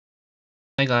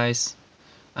Hi guys,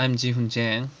 I'm Ji-hoon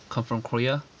Jang, come from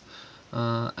Korea.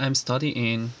 I'm studying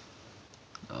in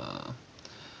uh,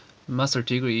 master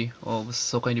degree of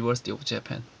Soka University of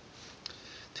Japan.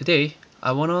 Today,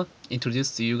 I wanna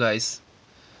introduce to you guys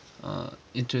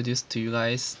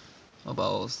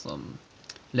about some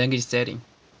language setting.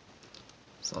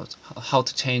 So how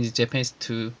to change Japanese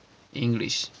to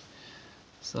English.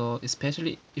 So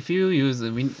especially if you use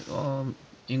the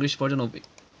English version of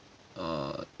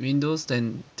Windows,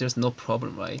 then there's no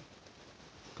problem, right?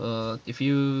 But if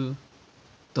you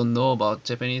don't know about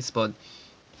Japanese, but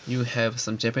you have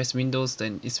some Japanese Windows,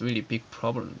 then it's really big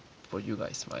problem for you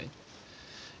guys, right?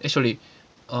 Actually,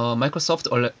 Microsoft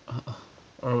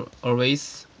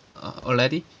always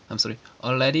already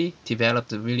already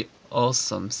developed really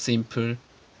awesome simple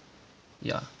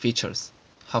features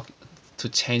how to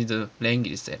change the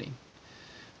language setting.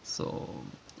 So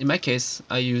in my case,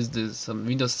 I used some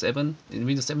Windows 7. And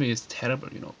Windows 7 is terrible,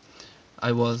 you know.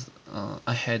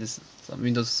 I had some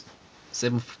Windows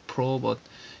 7 Pro, but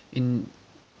in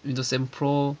Windows 7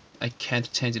 Pro I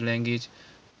can't change the language.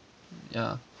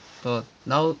 Yeah, but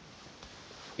now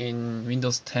in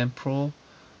Windows 10 Pro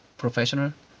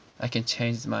Professional I can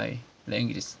change my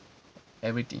languages,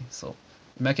 everything. So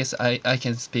in my case, I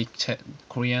can speak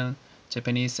Korean,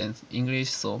 Japanese, and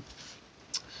English. So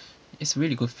it's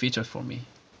really good feature for me.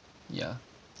 Yeah.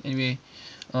 Anyway,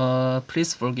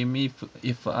 please forgive me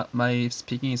if my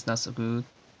speaking is not so good.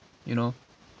 You know,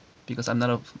 because I'm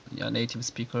not a native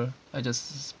speaker. I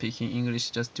just speaking English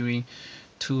just during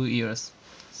 2 years.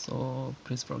 So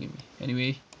please forgive me.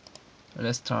 Anyway,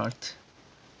 let's start.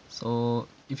 So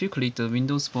if you click the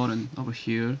Windows button over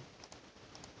here,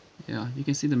 yeah, you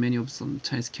can see the menu of some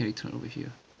Chinese character over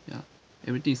here. Yeah,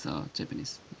 everything is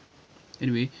Japanese.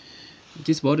 Anyway,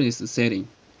 this button is the setting.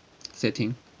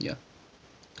 Yeah,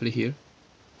 click here,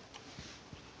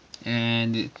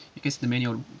 and you can see the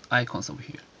menu of icons over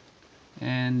here.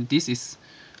 And this is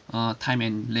time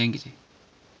and language.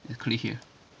 Click here.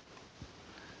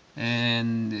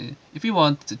 And if you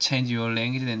want to change your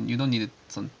language, then you don't need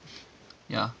some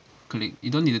click. You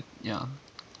don't need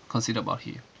consider about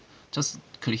here. Just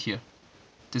click here.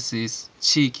 This is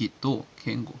地域と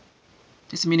言語.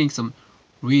 This meaning some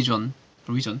region,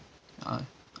 uh,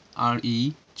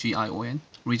 region,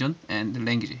 region and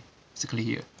language. So click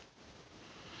here.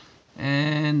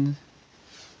 And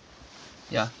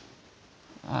yeah,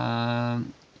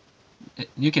 um,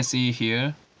 you can see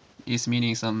here is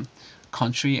meaning some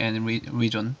country and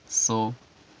region. So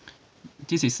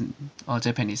this is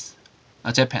Japanese,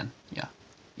 Japan, yeah,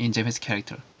 in Japanese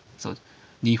character. So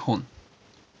Nihon.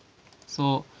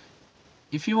 So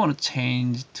if you want to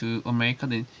change to America,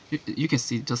 then you can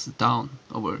see just down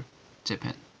over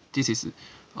Japan. This is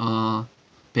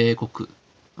배국,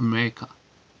 America,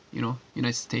 you know,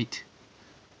 United States.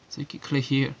 So you can click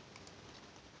here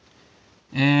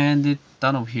and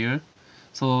down over here.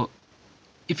 So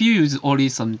if you use only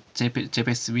some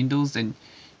Japanese windows, then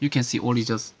you can see only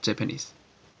just Japanese.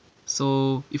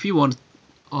 So if you want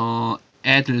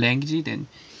add language, then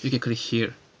you can click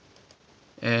here,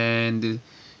 and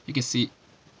you can see,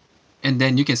 and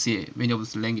then you can see many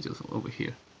of the languages over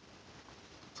here.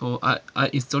 So I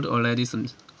installed already some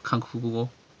한국어,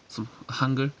 some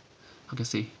Hangul, how can I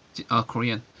say,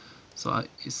 Korean. So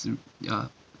it's how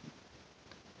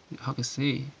can I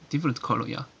say, different color.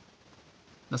 Yeah,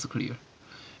 that's clear.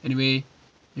 Anyway,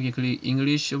 you can click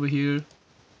English over here,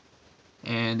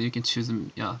 and you can choose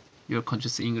your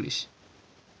country's English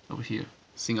over here.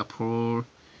 Singapore,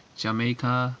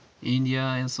 Jamaica, India,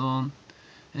 and so on.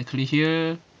 And click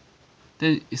here.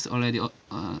 Then it's already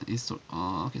installed.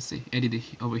 Okay, say edited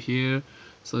over here.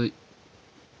 So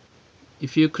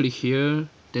if you click here,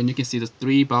 then you can see the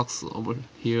three box over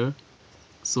here.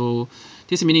 So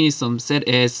this meaning is some set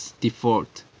as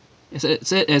default.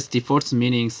 Set as default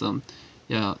meaning some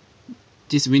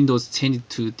this Windows changed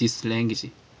to this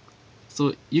language.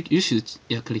 So you should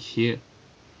click here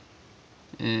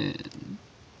and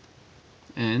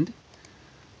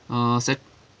set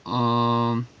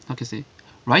how can I say,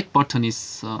 right button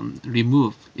is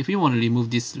remove. If you want to remove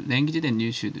this language, then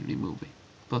you should remove it.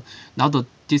 But now that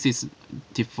this is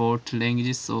default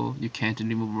language, so you can't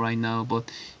remove right now.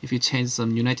 But if you change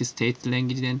some United States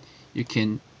language, then you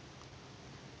can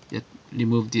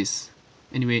remove this.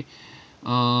 Anyway,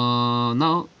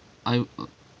 now I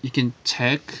you can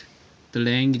check the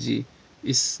language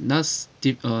is not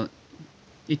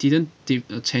it didn't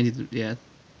change it yet,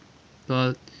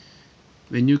 but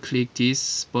when you click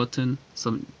this button,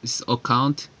 some this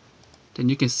account, then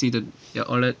you can see the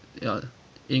already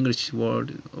English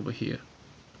word over here.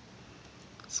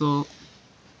 So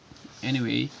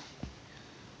anyway,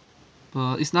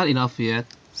 but it's not enough yet.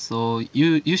 So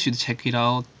you should check it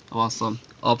out about some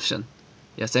option.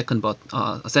 Yeah, second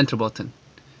center button,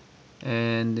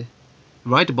 and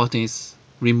right button is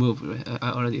remove.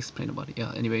 I already explained about it.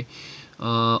 Yeah. Anyway,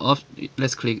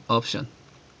 let's click option.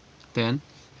 Then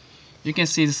you can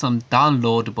see some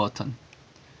download button.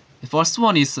 The first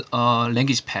one is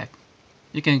language pack.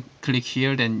 You can click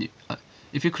here. Then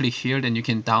if you click here, then you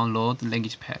can download the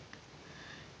language pack.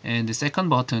 And the second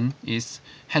button is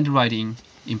handwriting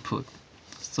input.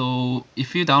 So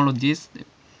if you download this,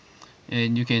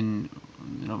 and you can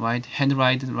write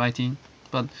handwriting,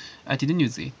 but I didn't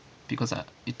use it because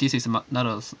this is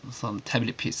not some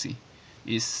tablet PC.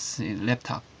 It's a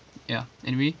laptop. Yeah.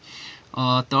 Anyway,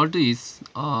 third is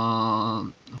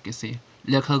okay, say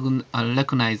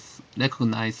recognize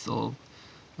of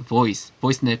voice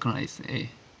recognize.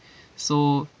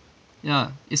 So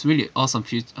yeah, it's really awesome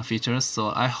features.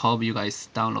 So I hope you guys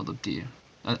download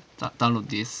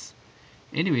this.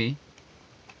 Anyway,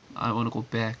 I want to go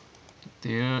back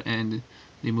there and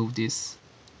remove this.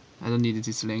 I don't need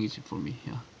this language for me.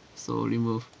 Yeah, so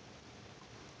remove.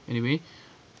 Anyway,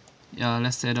 yeah,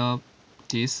 let's set up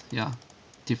this. Yeah,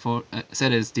 default,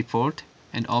 set as default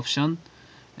and option,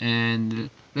 and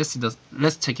let's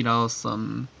check it out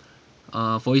some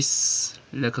voice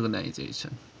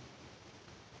recognition.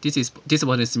 This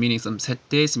button is meaning some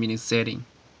meaning setting.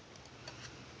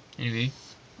 Anyway,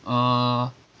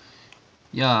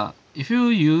 yeah, if you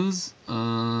use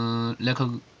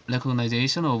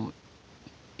recognition of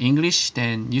English,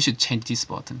 then you should change this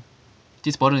button.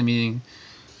 This button meaning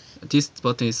this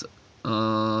button is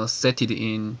set it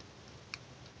in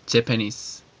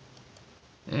Japanese,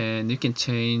 and you can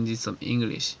change some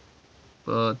English,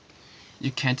 but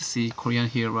you can't see Korean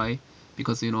here, right?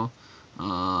 Because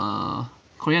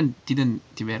Korean didn't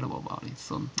develop about it,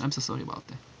 so I'm so sorry about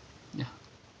that. Yeah,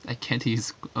 I can't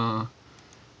use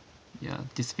yeah,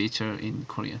 this feature in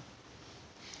Korean.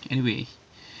 Anyway,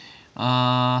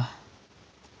 uh,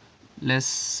 let's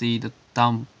see the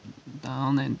down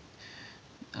and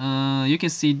you can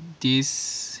see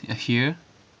this here.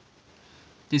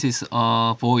 This is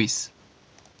voice.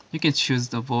 You can choose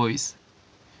the voice.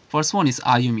 First one is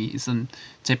Ayumi. It's a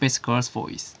Japanese girl's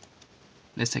voice.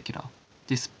 Let's check it out.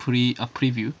 This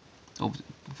preview of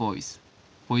voice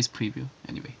preview.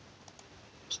 Anyway.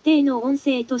 規定の音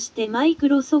声としてマイク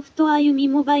ロソフト歩み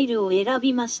モバイルを選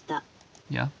びました。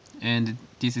Yeah, and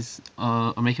this is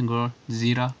American girl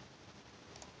Zira.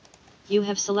 You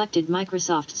have selected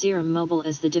Microsoft Zira Mobile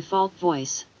as the default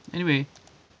voice. Anyway,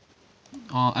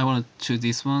 I want to choose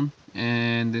this one,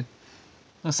 and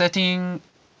the setting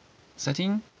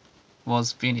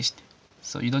was finished,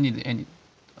 so you don't need any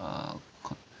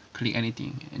click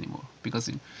anything anymore, because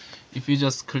if you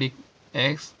just click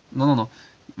X, no,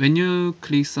 when you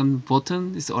click some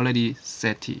button, it's already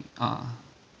set it,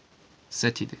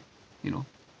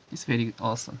 it's very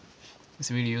awesome,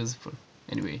 it's really useful.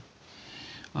 Anyway,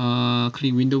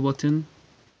 click window button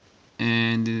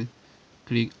and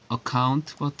click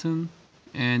account button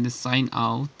and sign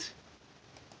out.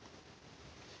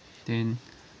 Then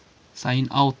sign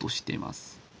out してま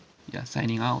す。Yeah,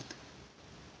 signing out.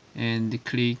 And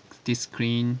click this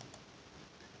screen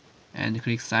and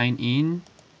click sign in.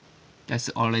 That's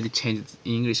already changed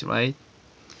English, right?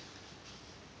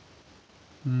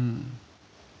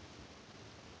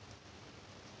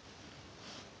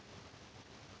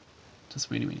 Just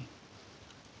wait a minute.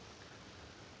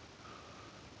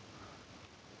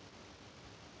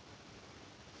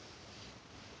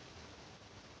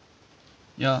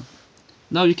 Yeah,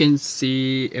 now you can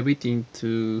see everything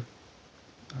to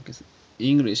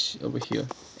English over here.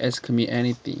 Ask me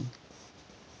anything,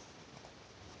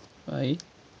 right?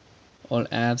 All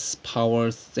apps,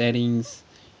 power, settings,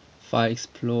 file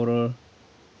explorer,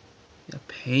 yeah,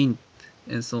 paint,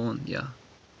 and so on. Yeah,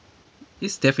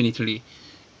 it's definitely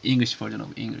English version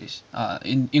of English.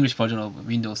 In English version of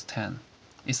Windows 10.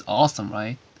 It's awesome,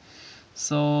 right?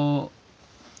 So,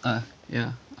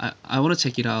 yeah, I want to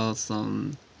check it out.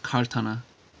 Some Cortana.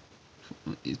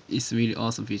 It's really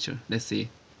awesome feature. Let's see.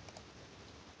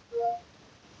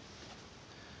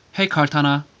 Hey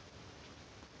Cortana.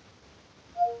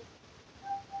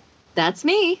 That's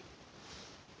me.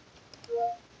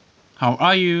 How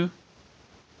are you?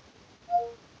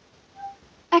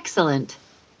 Excellent.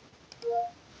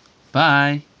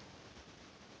 Bye.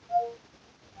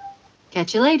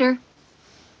 Catch you later.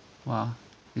 Wow,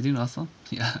 you doing awesome.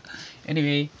 Yeah.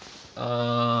 Anyway,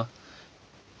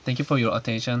 thank you for your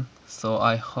attention. So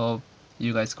I hope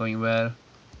you guys going well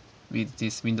with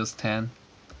this Windows 10.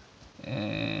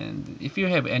 And if you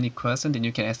have any question, then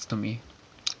you can ask to me.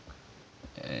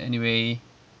 Anyway,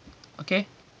 okay.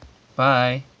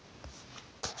 Bye.